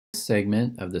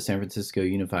segment of the San Francisco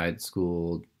Unified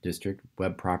School District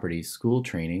Web Properties School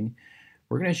Training,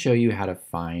 we're going to show you how to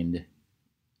find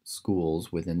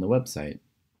schools within the website.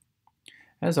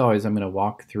 As always, I'm going to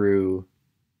walk through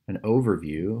an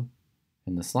overview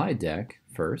in the slide deck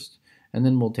first, and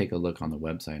then we'll take a look on the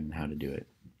website and how to do it.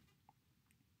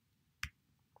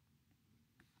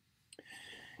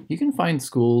 You can find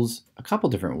schools a couple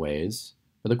different ways,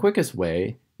 but the quickest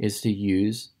way is to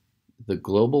use the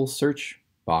global search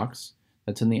box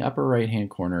that's in the upper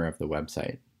right-hand corner of the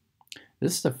website.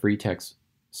 This is a free text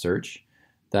search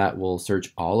that will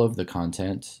search all of the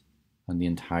content on the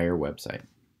entire website.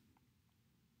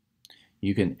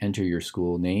 You can enter your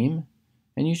school name,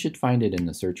 and you should find it in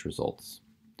the search results.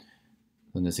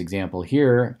 In this example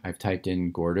here, I've typed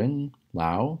in Gordon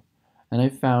Lau, and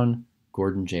I've found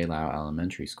Gordon J. Lau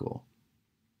Elementary School.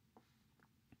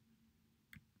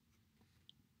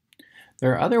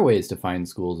 There are other ways to find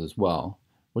schools as well,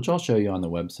 which I'll show you on the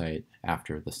website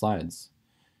after the slides.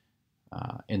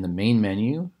 In the main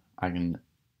menu, I can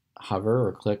hover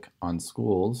or click on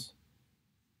schools,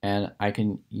 and I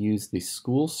can use the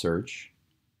school search,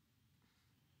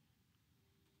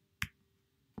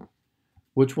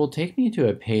 which will take me to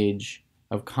a page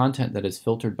of content that is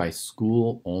filtered by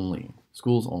schools only.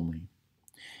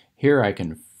 Here I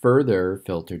can further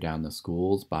filter down the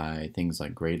schools by things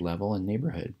like grade level and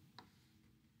neighborhood.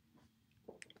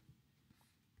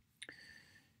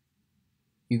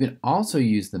 You can also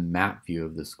use the map view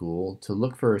of the school to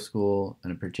look for a school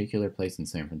in a particular place in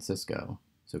San Francisco.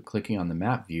 So clicking on the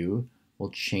map view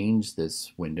will change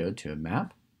this window to a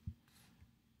map,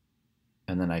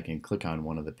 and then I can click on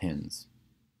one of the pins.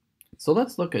 So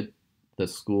let's look at the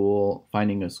school,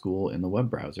 finding a school in the web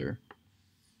browser.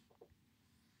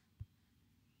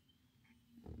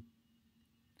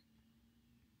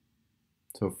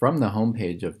 So from the home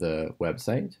page of the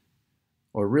website,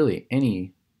 or really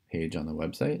any page on the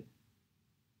website,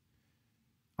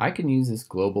 I can use this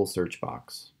global search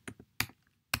box. I'm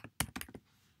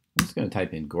just going to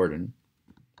type in Gordon,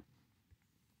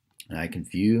 and I can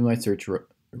view my search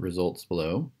results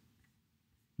below,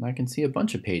 and I can see a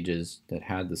bunch of pages that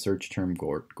had the search term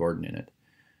Gordon in it.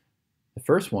 The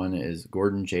first one is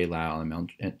Gordon J. Lau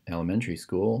Elementary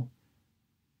School,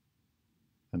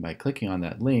 and by clicking on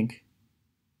that link,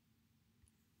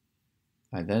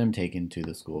 I then am taken to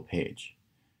the school page.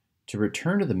 To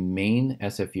return to the main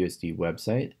SFUSD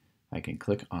website, I can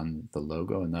click on the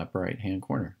logo in the upper right-hand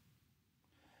corner.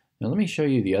 Now let me show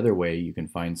you the other way you can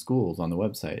find schools on the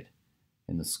website.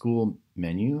 In the school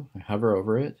menu, I hover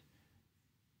over it,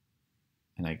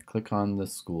 and I click on the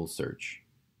school search.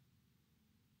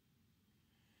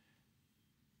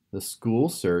 The school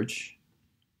search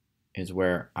is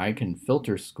where I can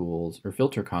filter schools or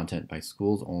filter content by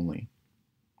schools only.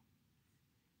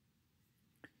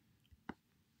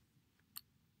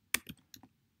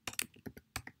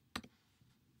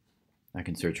 I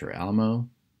can search for Alamo.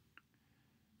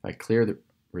 If I clear the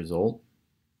result,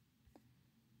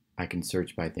 I can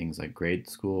search by things like grade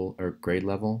school or grade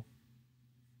level.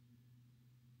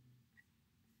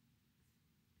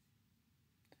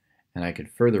 And I could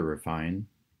further refine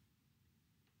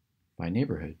by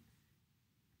neighborhood.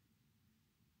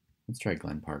 Let's try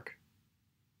Glen Park.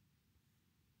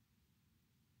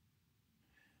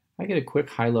 I get a quick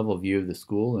high-level view of the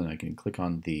school, and I can click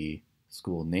on the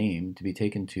school name to be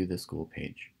taken to the school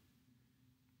page.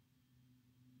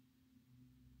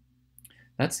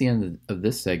 That's the end of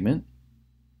this segment.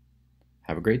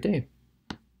 Have a great day.